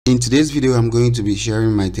In today's video, I'm going to be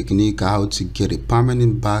sharing my technique how to get a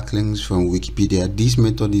permanent backlinks from Wikipedia. This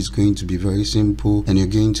method is going to be very simple and you're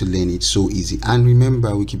going to learn it so easy. And remember,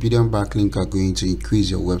 Wikipedia backlinks are going to increase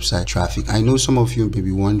your website traffic. I know some of you may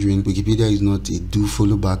be wondering, Wikipedia is not a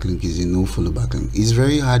DoFollow backlink, it's a NoFollow backlink. It's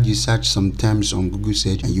very hard. You search some terms on Google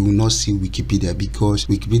search and you will not see Wikipedia because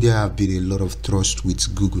Wikipedia have built a lot of trust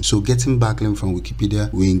with Google. So getting backlink from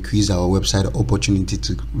Wikipedia will increase our website opportunity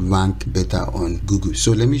to rank better on Google.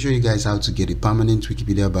 So let me show you guys how to get a permanent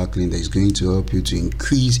Wikipedia backlink that is going to help you to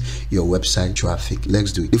increase your website traffic.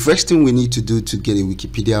 Let's do it. The first thing we need to do to get a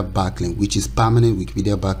Wikipedia backlink, which is permanent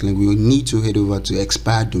Wikipedia backlink, we will need to head over to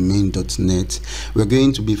expireddomain.net. We're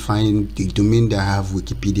going to be finding the domain that have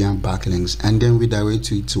Wikipedia backlinks and then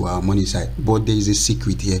redirect it to our money site. But there is a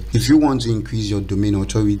secret here. If you want to increase your domain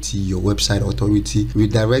authority, your website authority,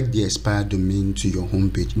 redirect the expired domain to your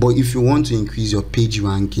homepage. But if you want to increase your page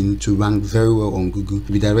ranking to rank very well on Google,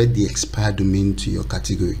 redirect the expired domain to your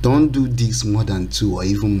category. Don't do this more than 2 or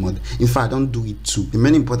even more. In fact, don't do it 2. The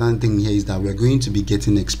main important thing here is that we're going to be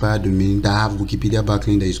getting expired domain that have Wikipedia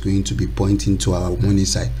backlink that is going to be pointing to our money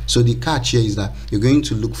site. So the catch here is that you're going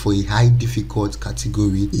to look for a high difficult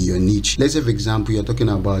category in your niche. Let's say, for example, you're talking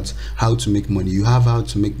about how to make money. You have how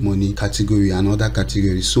to make money category and other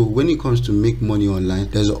categories. So when it comes to make money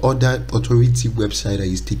online, there's other authority website that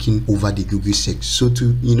is taking over the Google search. So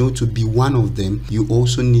to be one of them, you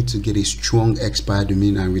also need to get a strong expired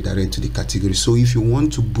domain and redirect to the category. So if you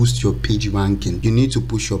want to boost your page ranking, you need to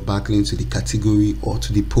push your backlink to the category or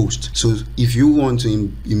to the post. So if you want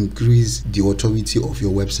to increase the authority of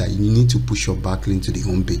your website, you need to push your backlink to the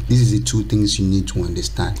homepage. This is the 2 things you need to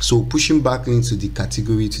understand. So pushing backlink to the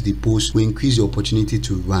category, to the post, will increase your opportunity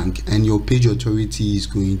to rank and your page authority is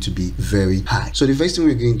going to be very high. So the first thing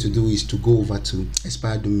we're going to do is to go over to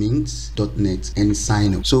expireddomains.net and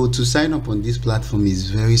sign up. So to sign up on this platform is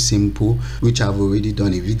very simple, which I've already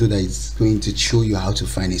done a video that is going to show you how to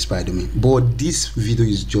find expired domain. But this video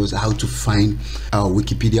is just how to find our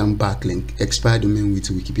Wikipedia backlink, expired domain with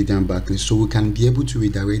Wikipedia backlink, so we can be able to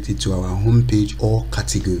redirect it to our homepage or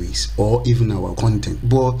categories or even our content.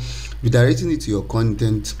 But redirecting it to your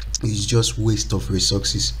content is just waste of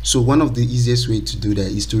resources. So one of the easiest way to do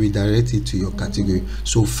that is to redirect it to your category.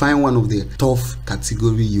 So find one of the tough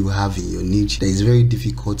category you have in your niche that is very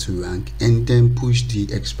difficult to rank and then push the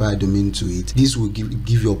expired domain to it. This will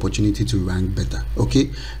give you opportunity to rank better.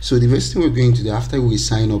 Okay, so the first thing we're going to do after we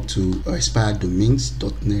sign up to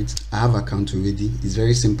expireddomains.net, I have account already. It's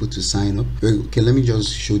very simple to sign up. Okay, let me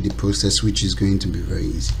just show the process, which is going to be very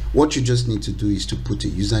easy. What you just need to do is to put a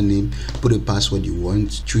username, put a password you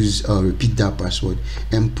want, choose repeat that password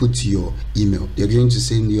and put your email. They're going to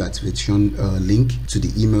send you activation link to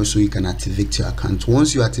the email so you can activate your account.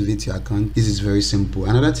 Once you activate your account, this is very simple.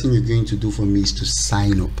 Another thing you're going to do for me is to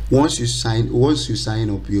sign up. Once you sign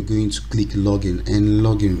up, you're going to click login and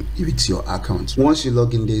log in with your account. Once you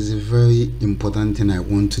log in, there's a very important thing I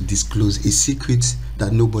want to disclose, a secret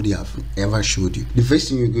that nobody have ever showed you. The first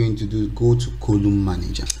thing you're going to do, go to column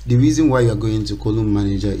manager. The reason why you're going to column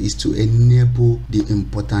manager is to enable the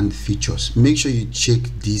important features. Make sure you check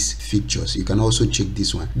these features. You can also check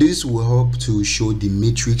this one. This will help to show the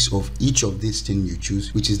matrix of each of these things you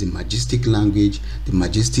choose, which is the majestic language, the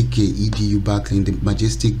majestic edu backlink, the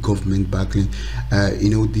majestic government backlink,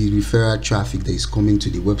 the referral traffic that is coming to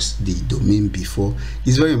the domain before.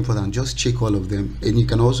 It's very important. Just check all of them and you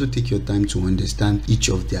can also take your time to understand each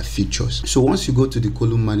of their features. So once you go to the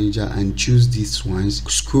column manager and choose these ones,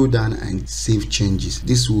 scroll down and save changes.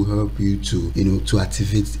 This will help you to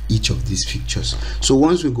activate each of these features. So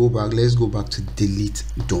once we go back, let's go back to delete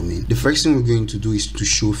domain. The first thing we're going to do is to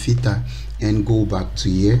show filter and go back to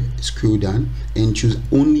here, scroll down and choose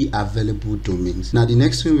only available domains. Now the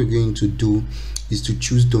next thing we're going to do is to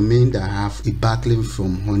choose domain that have a backlink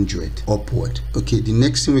from 100 upward. Okay, the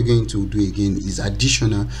next thing we're going to do again is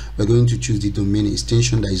additional. We're going to choose the domain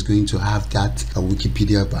extension that is going to have that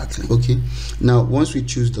Wikipedia backlink. Okay, now once we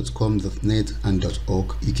choose .com, .net and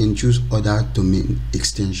 .org, you can choose other domain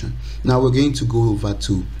extension. Now we're going to go over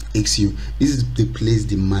to SEO. This is the place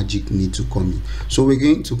the magic need to come in. So we're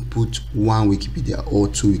going to put 1 Wikipedia or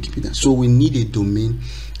 2 Wikipedia. So we need a domain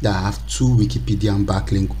that have 2 Wikipedia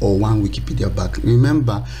backlink or 1 Wikipedia backlink.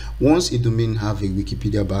 Remember, once a domain have a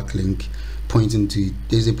Wikipedia backlink pointing to it,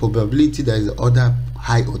 there's a probability that the other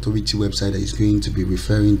high authority website that is going to be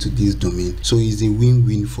referring to this domain. So it's a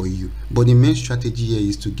win-win for you. But the main strategy here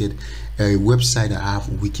is to get a website that have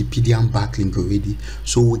Wikipedia backlink already,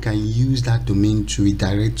 so we can use that domain to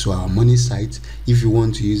redirect to our money site. If you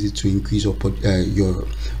want to use it to increase your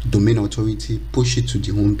domain authority, push it to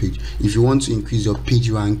the homepage. If you want to increase your page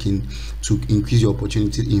ranking, to increase your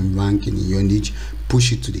opportunity in ranking in your niche,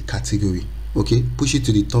 push it to the category. Okay, push it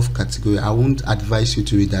to the top category. I won't advise you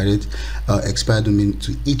to redirect expired domain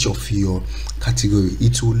to each of your category.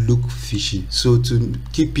 It will look fishy. So to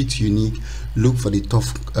keep it unique, look for the top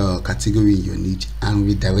category in your niche and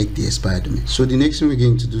redirect the expired domain. So the next thing we're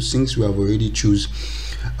going to do, since we have already choose,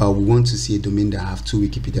 we want to see a domain that have 2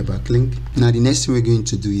 Wikipedia backlink. Now the next thing we're going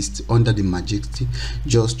to do is to, under the majesty,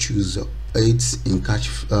 just choose 8 in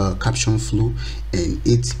caption flow and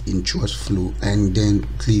 8 in choice flow, and then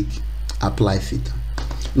click apply filter.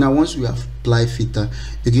 Now once we apply filter,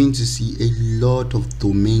 you're going to see a lot of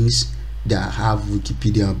domains that have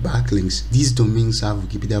Wikipedia backlinks. These domains have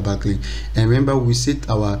Wikipedia backlink, and remember we set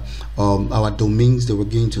our domains that we're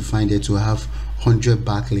going to find there to have 100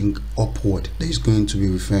 backlink upward that is going to be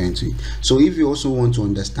referring to it. So if you also want to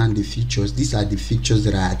understand the features, these are the features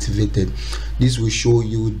that are activated. This will show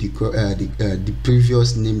you the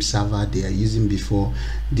previous name server they are using before,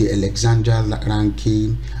 the Alexandria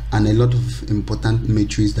ranking, and a lot of important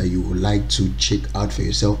metrics that you would like to check out for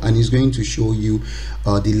yourself. And it's going to show you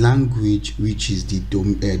the language which is the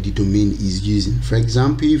domain is using. For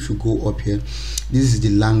example, if you go up here, this is the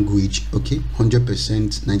language, okay, 100%,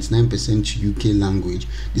 99% UK language.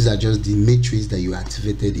 These are just the metrics that you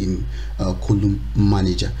activated in column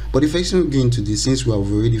manager. But the first thing we're going to do, since we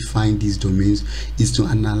have already find these domains, is to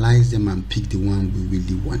analyze them and pick the one we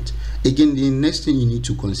really want. Again, the next thing you need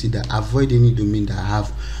to consider, avoid any domain that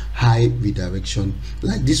have high redirection.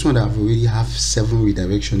 Like this one that I've already have 7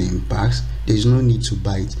 redirection impacts, there's no need to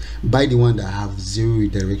buy it. Buy the one that have 0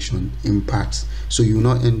 redirection impacts, so you will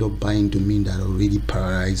not end up buying domain that are already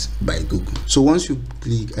prioritized by Google. So once you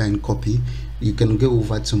click and copy, you can go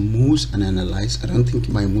over to moves and analyze. I don't think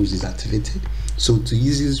my moves is activated, so the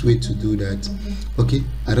easiest way to do that, okay,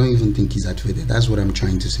 I don't even think it's activated. That's what I'm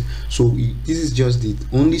trying to say. So this is just the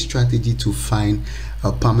only strategy to find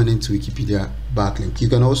a permanent Wikipedia backlink. You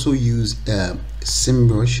can also use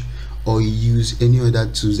SEMrush or use any other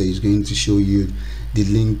tools that is going to show you the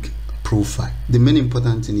link profile. The main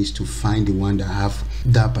important thing is to find the one that have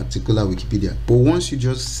that particular Wikipedia. But once you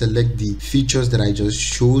just select the features that I just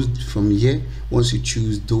showed from here, once you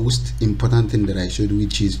choose those important things that I showed,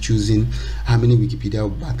 which is choosing how many Wikipedia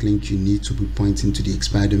backlink you need to be pointing to the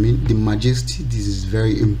expired domain, the majesty, this is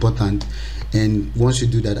very important. And once you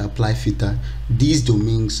do that, apply filter, these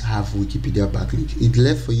domains have Wikipedia backlink. It's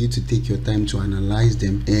left for you to take your time to analyze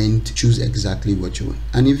them and choose exactly what you want.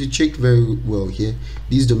 And if you check very well here,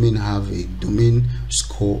 these domains have a domain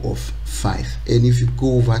score of 5. And if you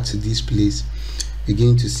go over to this place, you're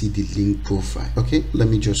going to see the link profile. Okay, let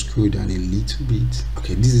me just scroll down a little bit.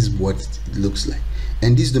 Okay, this is what it looks like.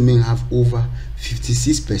 And this domain have over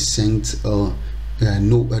 56%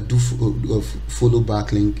 no follow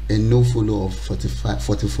backlink and no follow of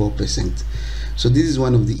 44%. So this is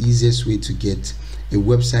one of the easiest way to get a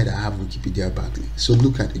website that have Wikipedia backlink. So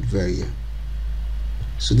look at it very here.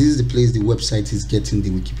 So this is the place the website is getting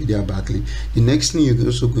the Wikipedia backlink. The next thing you're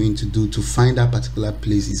also going to do to find that particular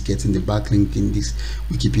place is getting the backlink in this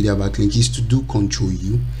Wikipedia backlink is to do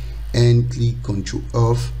Ctrl-U and click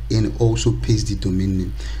Ctrl-F and also paste the domain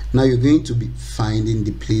name. Now you're going to be finding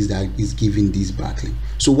the place that is giving this backlink.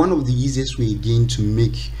 So one of the easiest way again to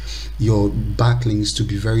make your backlinks to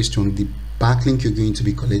be very strong, the backlink you're going to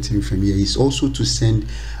be collecting from here is also to send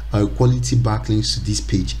quality backlinks to this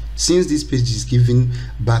page. Since this page is giving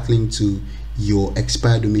backlink to your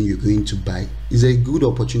expired domain you're going to buy, is a good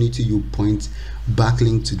opportunity you point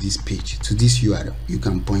backlink to this page, to this URL. You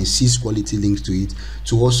can point 6 quality links to it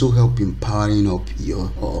to also help empowering up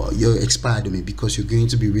your expired domain, because you're going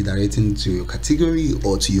to be redirecting to your category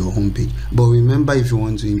or to your homepage. But remember, if you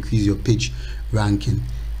want to increase your page ranking,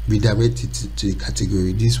 redirect it to the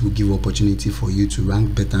category. This will give opportunity for you to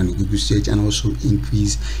rank better in Google search and also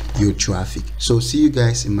increase your traffic. So see you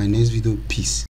guys in my next video. Peace.